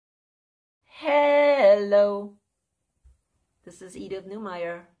Hello, this is Edith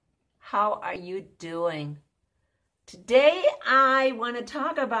Newmeyer. How are you doing? Today I want to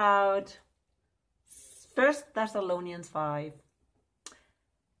talk about 1 Thessalonians 5.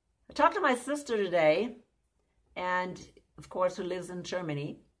 I talked to my sister today, and of course who lives in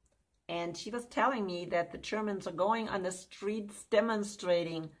Germany, and she was telling me that the Germans are going on the streets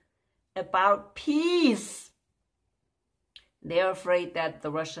demonstrating about peace. They're afraid that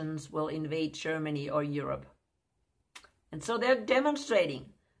the Russians will invade Germany or Europe. And so they're demonstrating,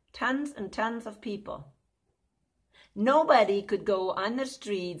 tons and tons of people. Nobody could go on the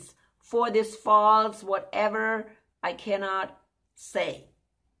streets for this false whatever I cannot say.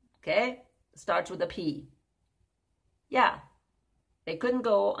 Okay? Starts with a P. Yeah, they couldn't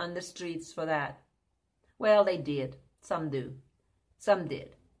go on the streets for that. Well, they did. Some do. Some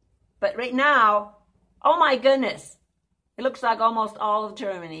did. But right now, oh my goodness, it looks like almost all of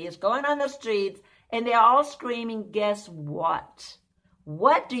Germany is going on the streets and they're all screaming, guess what?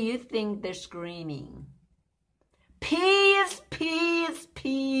 What do you think they're screaming? Peace, peace,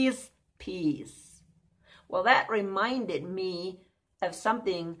 peace, peace. Well, that reminded me of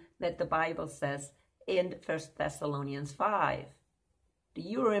something that the Bible says in 1 Thessalonians 5. Do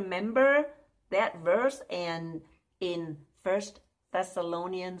you remember that verse in 1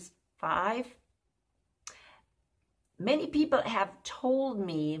 Thessalonians 5? Many people have told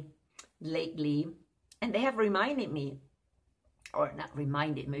me lately, and they have reminded me, or not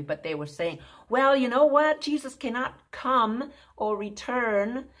reminded me, but they were saying, well, you know what? Jesus cannot come or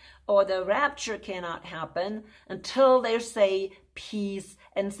return, or the rapture cannot happen until they say peace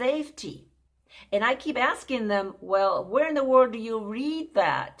and safety. And I keep asking them, well, where in the world do you read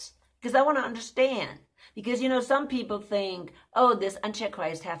that? Because I want to understand. Because, you know, some people think, oh, this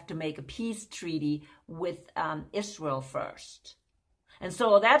Antichrist have to make a peace treaty with Israel first. And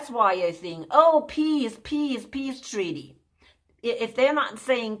so that's why I think, oh, peace, peace, peace treaty. If they're not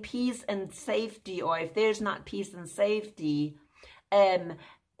saying peace and safety, or if there's not peace and safety,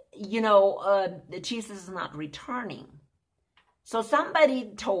 Jesus is not returning. So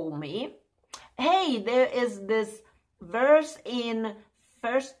somebody told me, hey, there is this verse in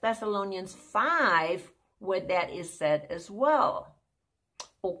 1 Thessalonians 5 where that is said as well.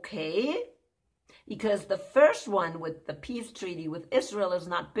 Okay, because the first one with the peace treaty with Israel is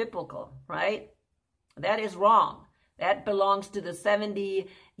not biblical, right? That is wrong. That belongs to the 70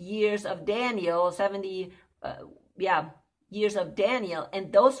 years of Daniel, years of Daniel,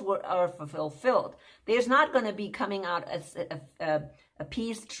 and those are fulfilled. There's not going to be coming out as a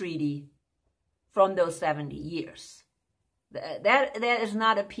peace treaty from those 70 years. That is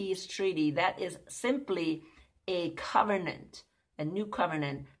not a peace treaty. That is simply a covenant, a new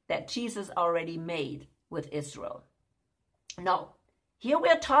covenant that Jesus already made with Israel. No, here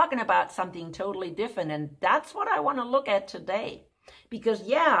we're talking about something totally different, and that's what I want to look at today. Because,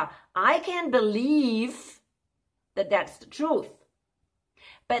 yeah, I can believe that that's the truth,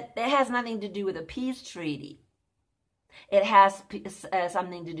 but it has nothing to do with a peace treaty. It has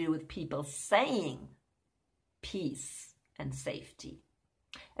something to do with people saying peace and safety.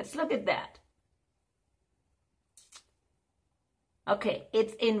 Let's look at that. Okay,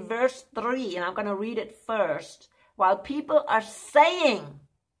 it's in verse 3, and I'm going to read it first. While people are saying,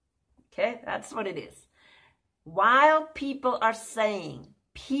 okay, that's what it is. While people are saying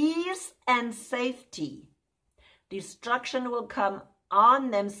peace and safety, destruction will come on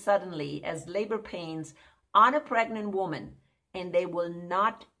them suddenly as labor pains on a pregnant woman, and they will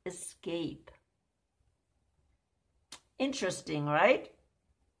not escape. Interesting, right?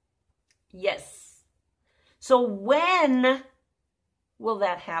 Yes. So when will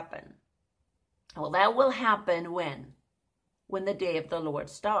that happen? Well, that will happen when? When the day of the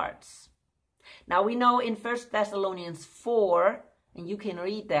Lord starts. Now we know in 1 Thessalonians 4, and you can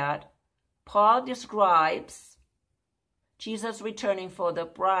read that, Paul describes Jesus returning for the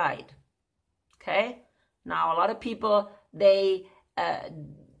bride. Okay? Now a lot of people, they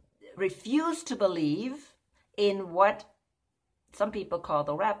refuse to believe in what some people call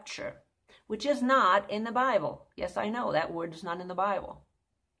the rapture, which is not in the Bible. Yes, I know that word is not in the Bible.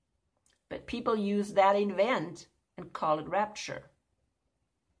 But people use that event and call it rapture.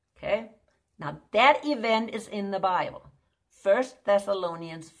 Okay? Now that event is in the Bible. 1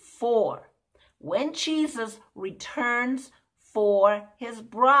 Thessalonians 4. When Jesus returns for his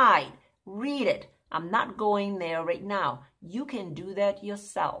bride. Read it. I'm not going there right now. You can do that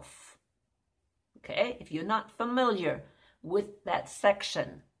yourself. Okay? If you're not familiar with that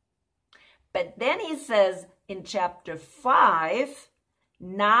section. But then he says in chapter 5,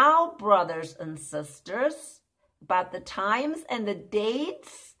 now, brothers and sisters, about the times and the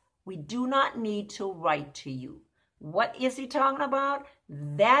dates we do not need to write to you. What is he talking about?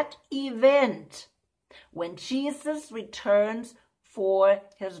 That event when Jesus returns for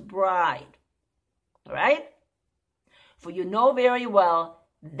his bride. Right? For you know very well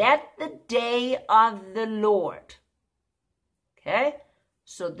that the day of the Lord. Okay?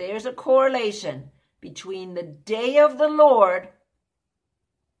 So there's a correlation between the day of the Lord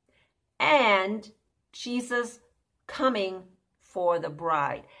and Jesus coming for the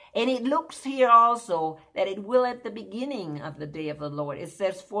bride. And it looks here also that it will at the beginning of the day of the Lord. It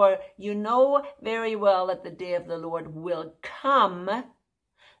says, for you know very well that the day of the Lord will come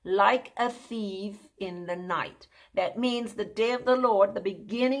like a thief in the night. That means the day of the Lord, the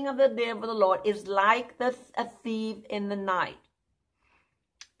beginning of the day of the Lord, is like a thief in the night.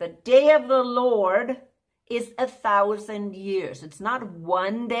 The day of the Lord is 1,000 years. It's not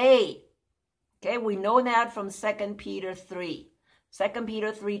one day. Okay, we know that from 2 Peter 3. 2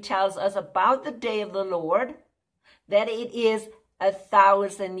 Peter 3 tells us about the day of the Lord, that it is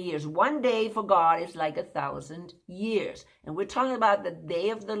 1,000 years. One day for God is like 1,000 years. And we're talking about the day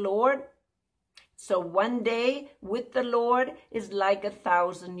of the Lord. So one day with the Lord is like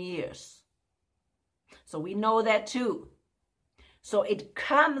 1,000 years. So we know that too. So it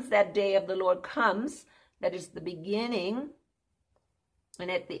comes, that day of the Lord comes, that is the beginning. And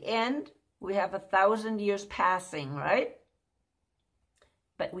at the end, we have 1,000 years passing, right?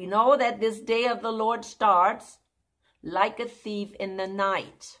 But we know that this day of the Lord starts like a thief in the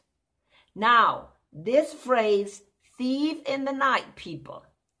night. Now, this phrase, thief in the night, people,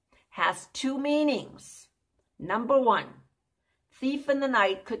 has two meanings. Number one, thief in the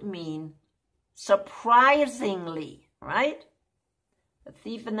night could mean surprisingly, right? A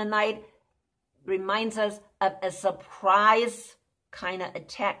thief in the night reminds us of a surprise kind of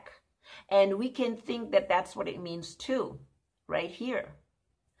attack. And we can think that that's what it means too, right here.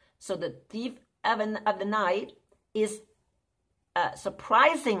 So the thief of the night is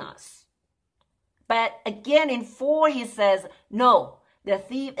surprising us. But again, in 4, he says, no, the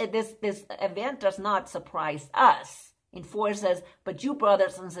thief, this event does not surprise us. In 4, it says, but you,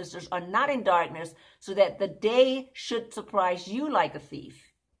 brothers and sisters, are not in darkness, so that the day should surprise you like a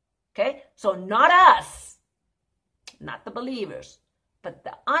thief. Okay? So not us, not the believers, but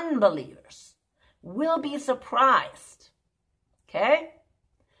the unbelievers will be surprised. Okay?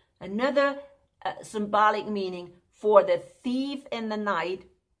 Another symbolic meaning for the thief in the night,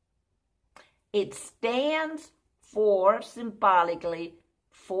 it stands for, symbolically,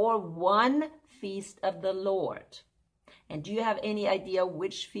 for one feast of the Lord. And do you have any idea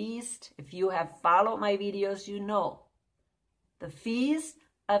which feast? If you have followed my videos, you know. The Feast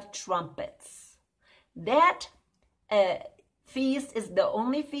of Trumpets. That feast is the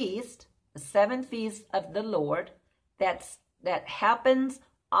only feast, the 7th feast of the Lord, that happens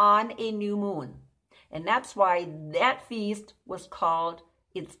on a new moon. And that's why that feast was called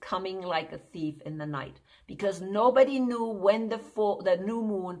It's Coming Like a Thief in the Night. Because nobody knew when the new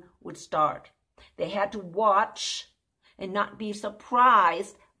moon would start. They had to watch and not be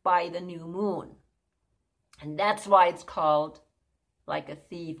surprised by the new moon. And that's why it's called like a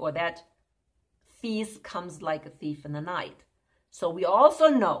thief, or that feast comes like a thief in the night. So we also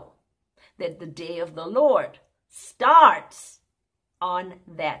know that the day of the Lord starts on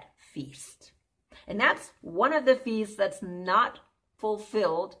that feast. And that's one of the feasts that's not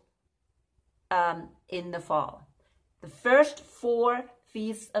fulfilled in the fall. The first 4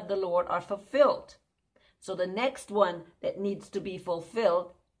 feasts of the Lord are fulfilled. So the next one that needs to be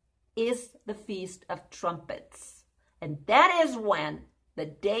fulfilled is the Feast of Trumpets. And that is when the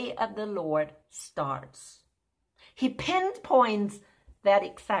day of the Lord starts. He pinpoints that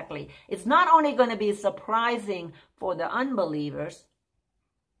exactly. It's not only going to be surprising for the unbelievers,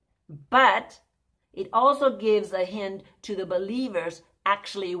 but it also gives a hint to the believers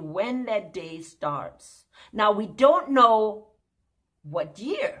actually when that day starts. Now, we don't know what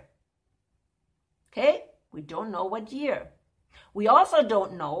year. Okay? We don't know what year. We also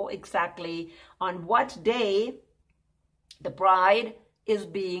don't know exactly on what day the bride is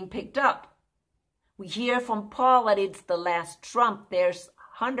being picked up. We hear from Paul that it's the last trump. There's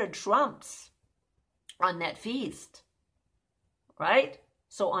 100 trumps on that feast, right?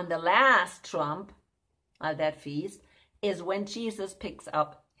 So on the last trump of that feast is when Jesus picks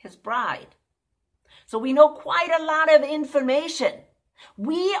up his bride. So we know quite a lot of information.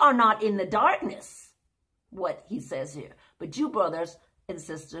 We are not in the darkness, what he says here. But you, brothers and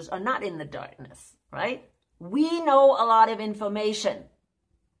sisters, are not in the darkness, right? We know a lot of information.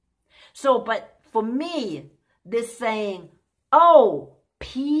 So, but for me, this saying, oh,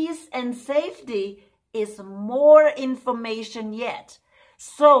 peace and safety is more information yet.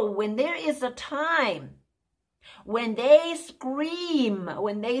 So when there is a time when they scream,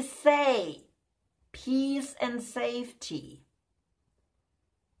 when they say peace and safety,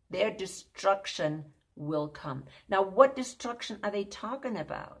 their destruction will come. Now, what destruction are they talking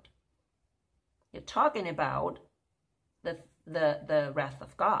about? They're talking about the wrath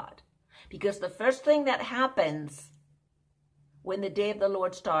of God. Because the first thing that happens when the day of the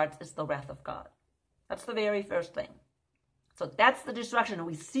Lord starts is the wrath of God. That's the very first thing. So that's the destruction.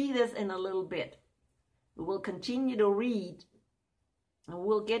 We see this in a little bit. We will continue to read, and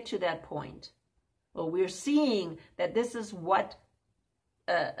we'll get to that point. Well, we're seeing that this is what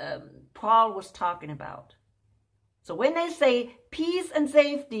Paul was talking about. So when they say peace and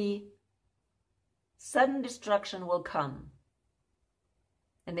safety, sudden destruction will come,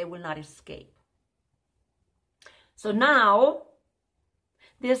 and they will not escape. So now,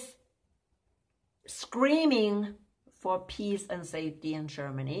 this screaming for peace and safety in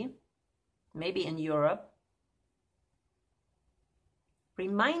Germany, maybe in Europe,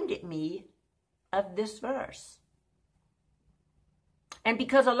 reminded me of this verse. And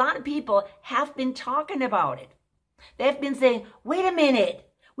because a lot of people have been talking about it, they've been saying, wait a minute,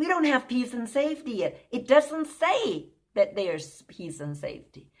 we don't have peace and safety yet. It doesn't say that there's peace and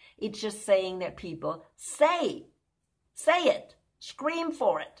safety. It's just saying that people say it, scream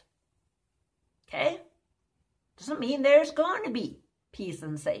for it. Okay? Doesn't mean there's going to be peace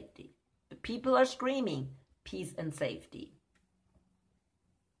and safety. But people are screaming peace and safety.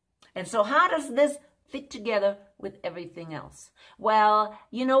 And so how does this fit together with everything else? Well,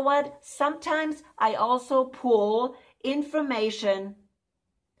 you know what? Sometimes I also pull information,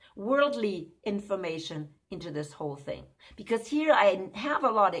 worldly information, into this whole thing. Because here I have a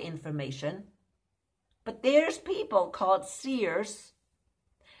lot of information, but there's people called seers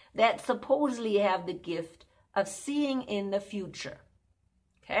that supposedly have the gift of seeing in the future.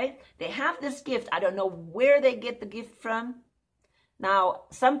 Okay? They have this gift. I don't know where they get the gift from. Now,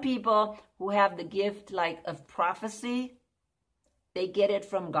 some people who have the gift like of prophecy, they get it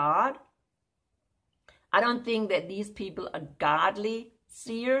from God. I don't think that these people are godly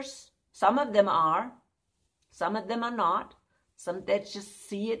seers. Some of them are. Some of them are not. Some that just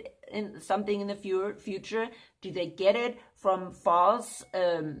see it in something in the future. Do they get it from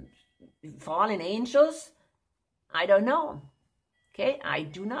fallen angels? I don't know. Okay, I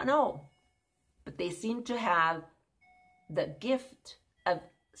do not know. But they seem to have the gift of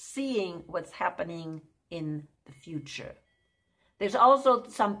seeing what's happening in the future. There's also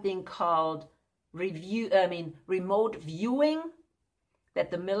something called remote viewing that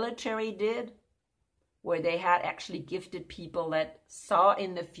the military did, where they had actually gifted people that saw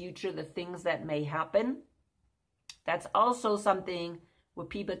in the future the things that may happen. That's also something where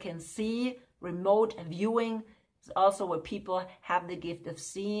people can see. Remote viewing is also where people have the gift of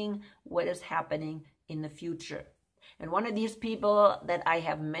seeing what is happening in the future. And one of these people that I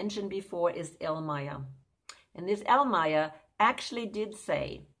have mentioned before is Elmaya. And this Elmaya actually did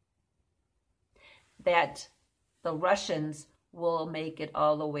say that the Russians will make it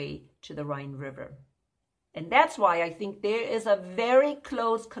all the way to the Rhine River. And that's why I think there is a very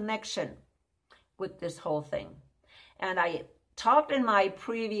close connection with this whole thing. And I talked in my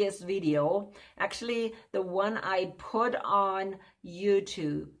previous video, actually the one I put on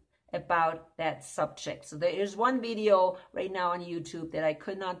YouTube, about that subject. So there is one video right now on YouTube that I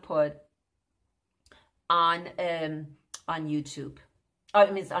could not put on YouTube. Oh,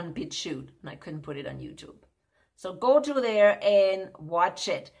 it means on BitChute, and I couldn't put it on YouTube. So go to there and watch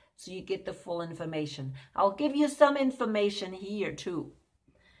it so you get the full information. I'll give you some information here too.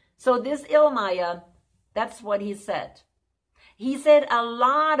 So this Ilmaya, that's what he said. He said a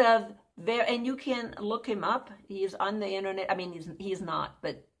lot of and you can look him up. He's on the internet. I mean, he's not,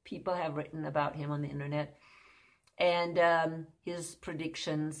 but people have written about him on the internet and his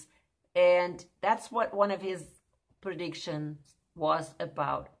predictions. And that's what one of his predictions was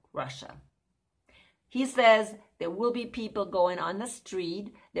about Russia. He says there will be people going on the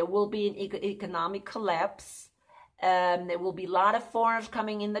street. There will be an economic collapse. There will be a lot of foreigners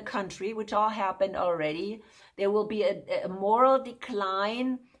coming in the country, which all happened already. There will be a moral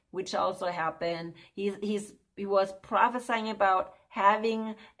decline, which also happened. He was prophesying about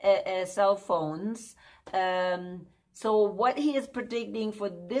having cell phones. So what he is predicting for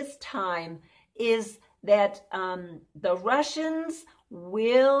this time is that the Russians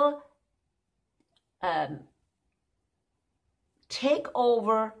will take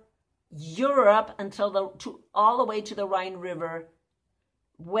over Europe until all the way to the Rhine River,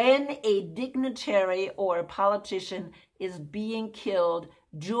 when a dignitary or a politician is being killed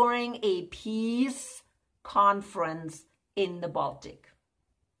during a peace conference in the Baltic.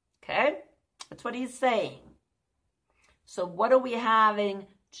 Okay? That's what he's saying. So what are we having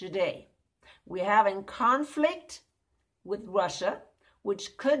today? We're having conflict with Russia,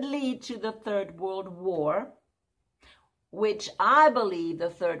 which could lead to the Third World War, which I believe the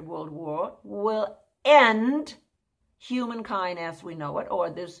Third World War will end humankind as we know it, or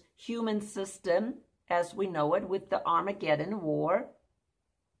this human system as we know it, with the Armageddon War.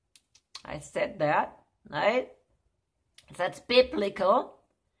 I said that, right? That's biblical.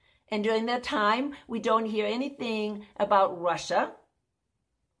 And during that time, we don't hear anything about Russia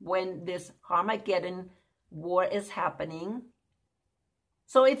when this Armageddon War is happening.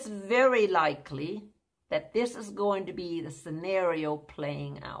 So it's very likely that this is going to be the scenario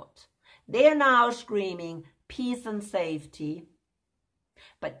playing out. They're now screaming peace and safety,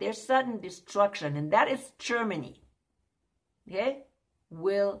 but their sudden destruction, and that is Germany, okay,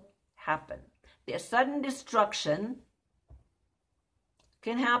 will happen. Their sudden destruction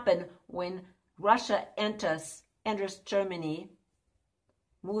can happen when Russia enters Germany,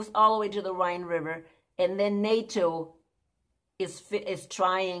 moves all the way to the Rhine River, and then NATO is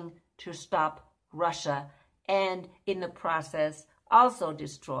trying to stop Russia, and in the process also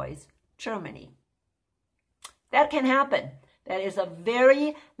destroys Germany. That can happen. That is a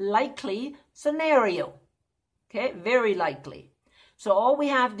very likely scenario. Okay, very likely. So all we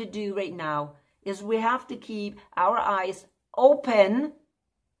have to do right now is we have to keep our eyes open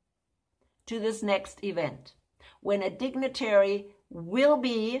to this next event, when a dignitary will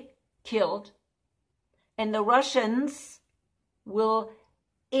be killed and the Russians will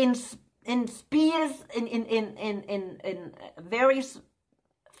very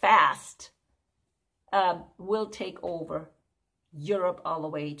fast will take over Europe all the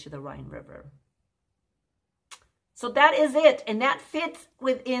way to the Rhine River. So that is it, and that fits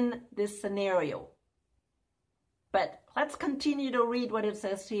within this scenario. But let's continue to read what it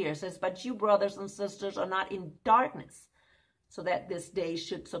says here. It says, but you, brothers and sisters, are not in darkness, so that this day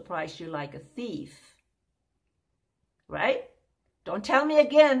should surprise you like a thief. Right? Don't tell me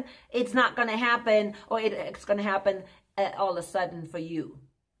again it's not going to happen, or it's going to happen all of a sudden for you.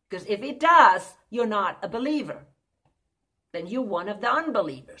 Because if it does, you're not a believer. Then you're one of the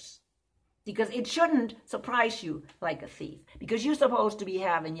unbelievers. Because it shouldn't surprise you like a thief. Because you're supposed to be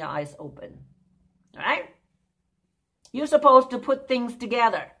having your eyes open. All right? You're supposed to put things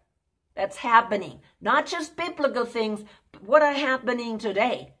together that's happening. Not just biblical things, but what are happening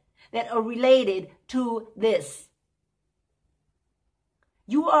today that are related to this.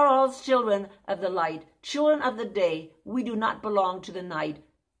 You are all children of the light, children of the day. We do not belong to the night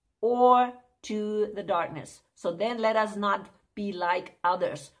or to the darkness. So then let us not be like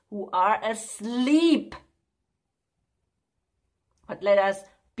others who are asleep, but let us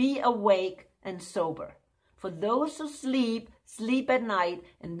be awake and sober. For those who sleep, sleep at night,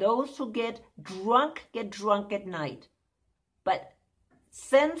 and those who get drunk at night. But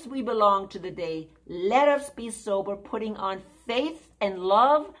since we belong to the day, let us be sober, putting on faith and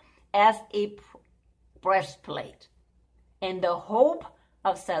love as a breastplate, and the hope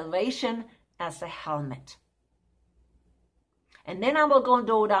of salvation as a helmet. And then I will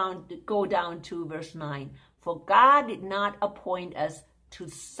go down to verse 9. For God did not appoint us to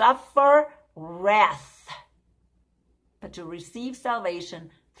suffer wrath, but to receive salvation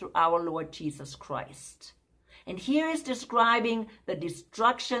through our Lord Jesus Christ. And here is describing the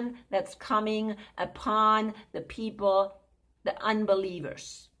destruction that's coming upon the people, the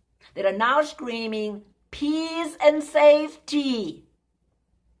unbelievers, that are now screaming peace and safety.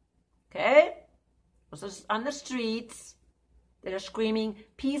 Okay? This is on the streets. They're screaming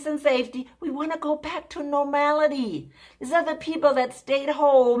peace and safety. We want to go back to normality. These are the people that stayed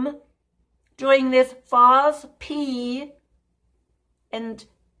home during this false peace and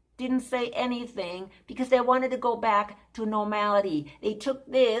didn't say anything because they wanted to go back to normality. They took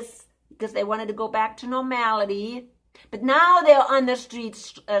this because they wanted to go back to normality. But now they're on the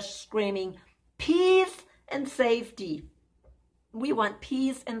streets screaming peace and safety. We want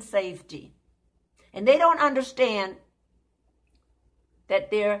peace and safety. And they don't understand that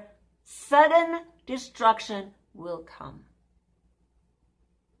their sudden destruction will come.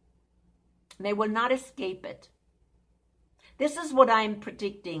 They will not escape it. This is what I'm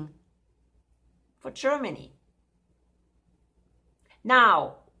predicting for Germany.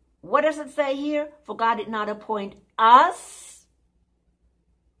 Now, what does it say here? For God did not appoint us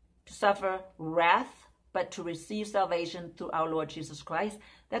to suffer wrath, but to receive salvation through our Lord Jesus Christ.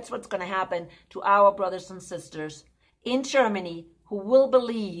 That's what's going to happen to our brothers and sisters in Germany who will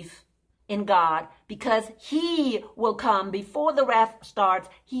believe in God, because he will come before the wrath starts.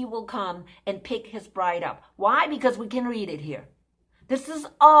 He will come and pick his bride up. Why? Because we can read it here. This is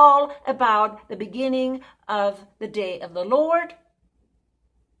all about the beginning of the day of the Lord,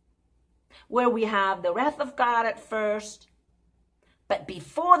 where we have the wrath of God at first. But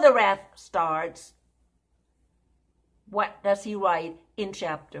before the wrath starts, what does he write in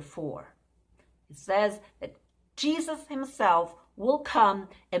chapter 4? It says that Jesus himself will come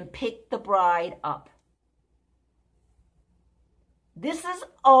and pick the bride up. This is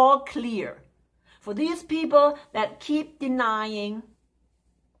all clear for these people that keep denying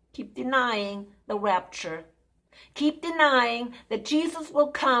the rapture, keep denying that Jesus will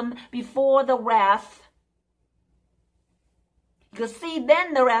come before the wrath. Because see,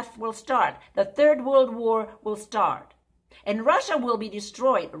 then the wrath will start. The Third World War will start. And Russia will be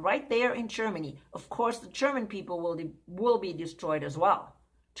destroyed right there in Germany. Of course, the German people will be destroyed as well.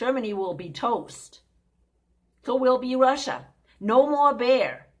 Germany will be toast. So will be Russia. No more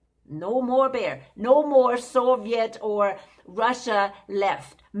bear. No more bear. No more Soviet or Russia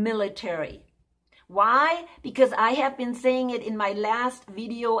left military. Why? Because I have been saying it in my last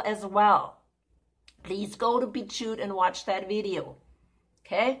video as well. Please go to BitChute and watch that video.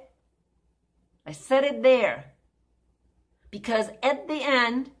 Okay? I said it there. Because at the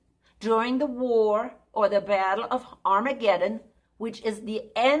end, during the war or the Battle of Armageddon, which is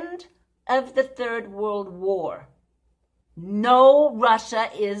the end of the Third World War, no Russia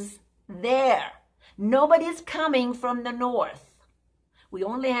is there. Nobody's coming from the north. We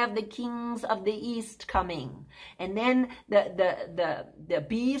only have the kings of the east coming. And then the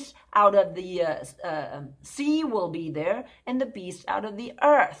beast out of the sea will be there, and the beast out of the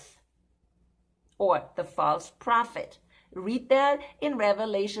earth, or the false prophet. Read that in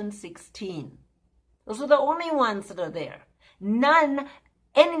Revelation 16. Those are the only ones that are there.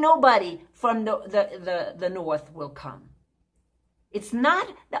 Nobody from the north will come. It's not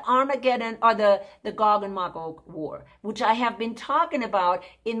the Armageddon or the Gog and Magog war, which I have been talking about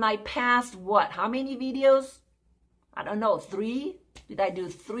in my past, how many videos? I don't know, 3? Did I do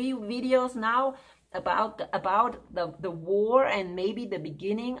 3 videos now about the war and maybe the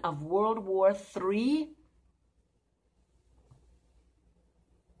beginning of World War III?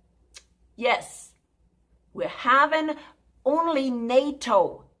 Yes, we're having only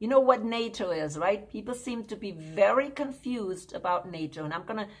NATO. You know what NATO is, right? People seem to be very confused about NATO, and I'm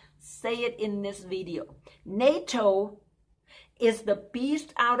going to say it in this video. NATO is the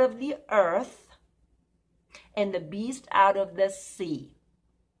beast out of the earth and the beast out of the sea.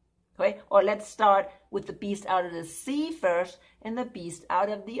 Okay? Or let's start with the beast out of the sea first and the beast out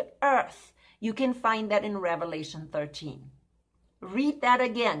of the earth. You can find that in Revelation 13. Read that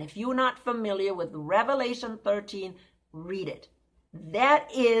again. If you're not familiar with Revelation 13, read it. That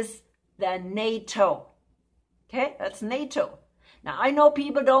is the NATO. Okay, that's NATO. Now, I know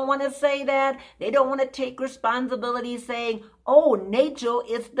people don't want to say that. They don't want to take responsibility saying, oh, NATO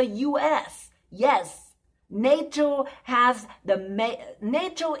is the U.S. Yes, NATO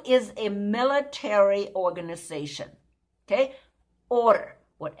is a military organization. Okay, order,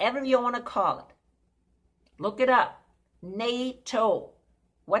 whatever you want to call it. Look it up. NATO.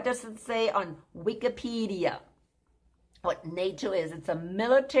 What does it say on Wikipedia? What NATO is? It's a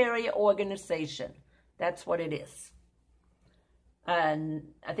military organization. That's what it is. And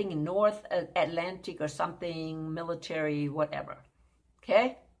I think in North Atlantic or something, military, whatever.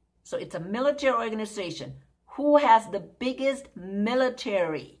 Okay? So it's a military organization. Who has the biggest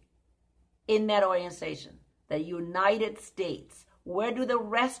military in that organization? The United States. Where do the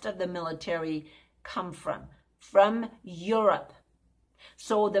rest of the military come from? From Europe.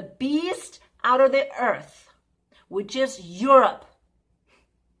 So the beast out of the earth, which is Europe,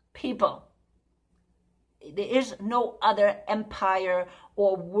 people, there is no other empire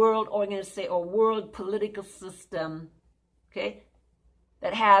or world organization or world political system, okay,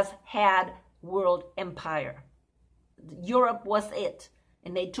 that has had world empire. Europe was it,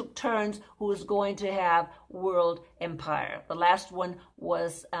 and they took turns who was going to have world empire. The last one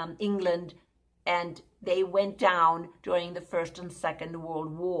was England, and they went down during the First and Second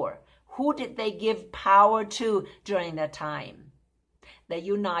World War. Who did they give power to during that time? The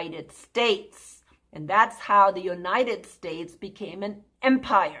United States. And that's how the United States became an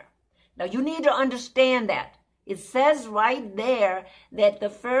empire. Now you need to understand that. It says right there that the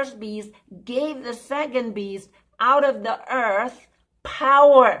first beast gave the second beast out of the earth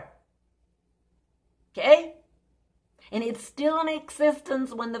power. Okay? And it's still in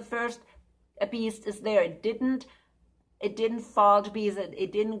existence when the first beast is there. It didn't fall to pieces.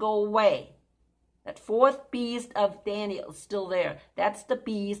 It didn't go away. That fourth beast of Daniel is still there. That's the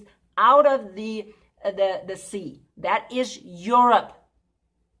beast out of the sea. That is Europe.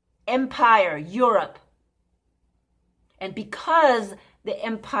 Empire, Europe. And because the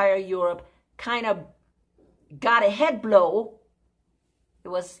Empire Europe kind of got a head blow, it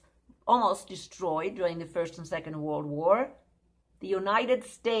was almost destroyed during the First and Second World War, the United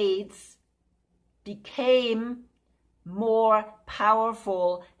States became more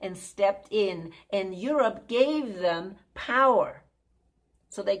powerful and stepped in, and Europe gave them power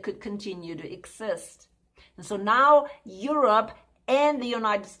so they could continue to exist. And so now Europe and the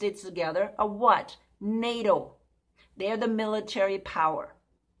United States together are what? NATO. They're the military power.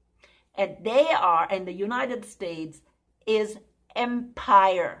 And the United States is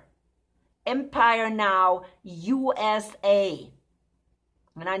empire. Empire now, USA.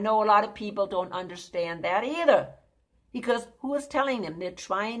 And I know a lot of people don't understand that either. Because who is telling them? They're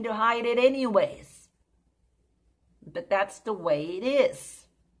trying to hide it anyways. But that's the way it is.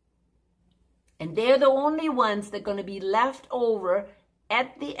 And they're the only ones that are going to be left over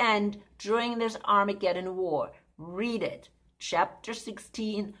at the end during this Armageddon war. Read it. Chapter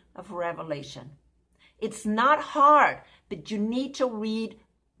 16 of Revelation. It's not hard, but you need to read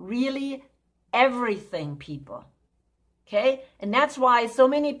really everything, people. Okay? And that's why so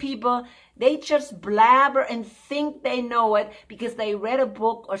many people, they just blabber and think they know it because they read a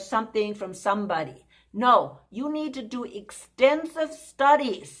book or something from somebody. No, you need to do extensive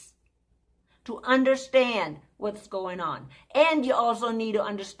studies to understand what's going on. And you also need to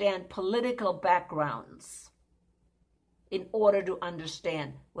understand political backgrounds in order to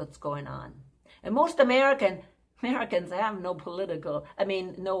understand what's going on. And most Americans have no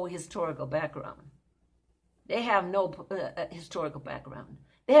historical background. They have no historical background.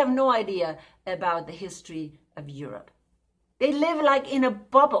 They have no idea about the history of Europe. They live like in a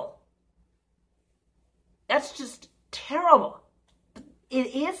bubble. That's just terrible.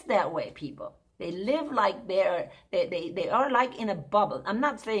 It is that way, people. They live like they are like in a bubble. I'm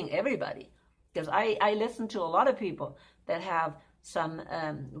not saying everybody, because I listen to a lot of people that have some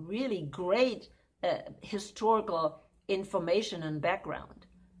really great historical information and background.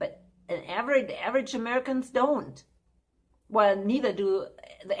 But the average Americans don't. Well, neither do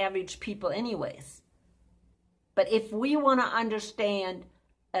the average people anyways. But if we want to understand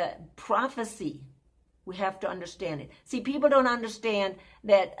prophecy, we have to understand it. See, people don't understand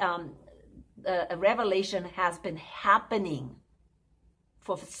that Revelation has been happening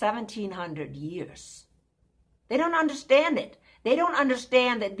for 1,700 years. They don't understand it. They don't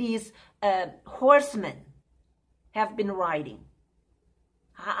understand that these horsemen have been riding.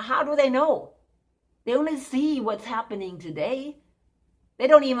 How do they know? They only see what's happening today. They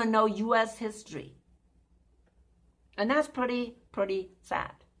don't even know U.S. history. And that's pretty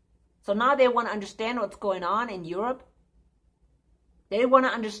sad. So now they want to understand what's going on in Europe. They want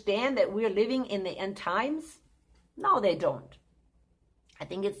to understand that we're living in the end times. No, they don't. I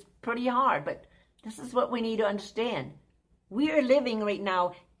think it's pretty hard, but this is what we need to understand. We are living right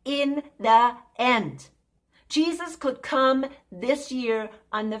now in the end. Jesus could come this year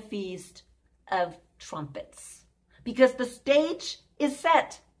on the Feast of Trumpets because the stage is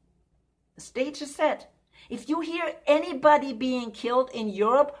set. The stage is set. If you hear anybody being killed in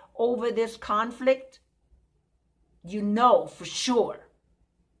Europe over this conflict, you know for sure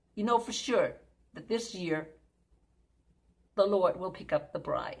that this year the Lord will pick up the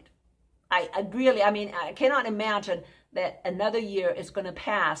bride. I cannot imagine that another year is going to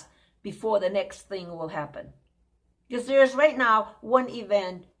pass before the next thing will happen. Because there's right now one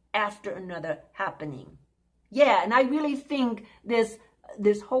event after another happening. Yeah, and I really think this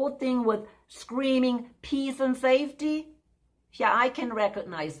whole thing with screaming peace and safety, yeah, I can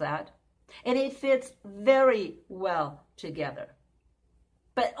recognize that. And it fits very well together.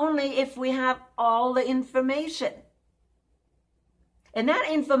 But only if we have all the information. And that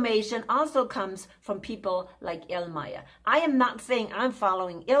information also comes from people like Elemiah. I am not saying I'm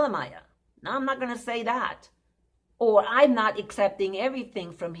following Elemiah. No, I'm not going to say that. Or I'm not accepting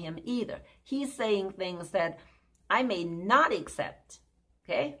everything from him either. He's saying things that I may not accept.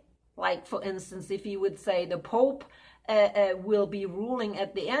 Okay? Like, for instance, if he would say the Pope will be ruling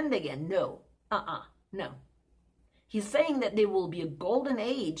at the end again. No. No. He's saying that there will be a golden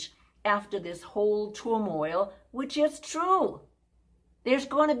age after this whole turmoil, which is true. There's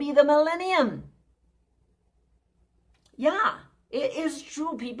going to be the millennium. Yeah, it is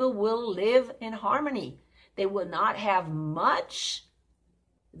true. People will live in harmony. They will not have much.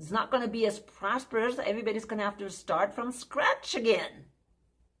 It's not going to be as prosperous. Everybody's going to have to start from scratch again.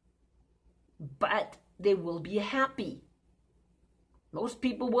 But they will be happy. Most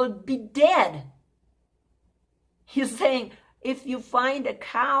people will be dead. He's saying, if you find a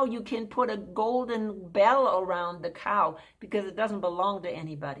cow, you can put a golden bell around the cow because it doesn't belong to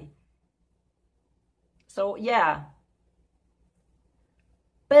anybody. So yeah,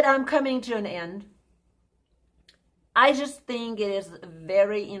 But I'm coming to an end. I just think it is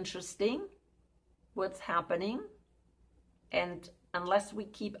very interesting what's happening. And unless we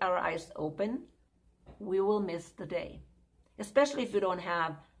keep our eyes open, we will miss the day, especially if you don't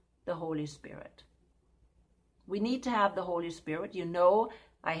have the Holy Spirit. We need to have the Holy Spirit. You know,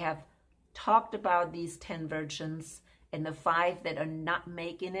 I have talked about these 10 virgins and the 5 that are not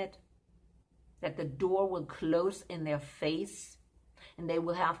making it, that the door will close in their face and they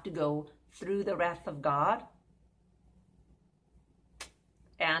will have to go through the wrath of God.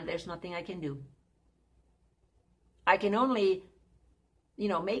 And there's nothing I can do. I can only,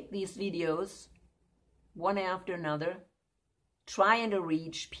 make these videos one after another, trying to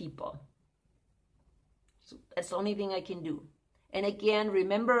reach people. So that's the only thing I can do. And again,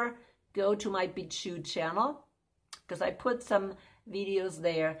 remember, go to my BitChute channel, because I put some videos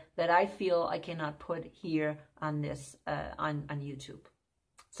there that I feel I cannot put here on this on YouTube.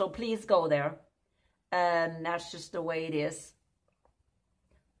 So please go there. That's just the way it is.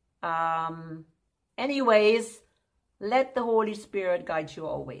 Anyways, let the Holy Spirit guide you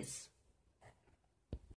always.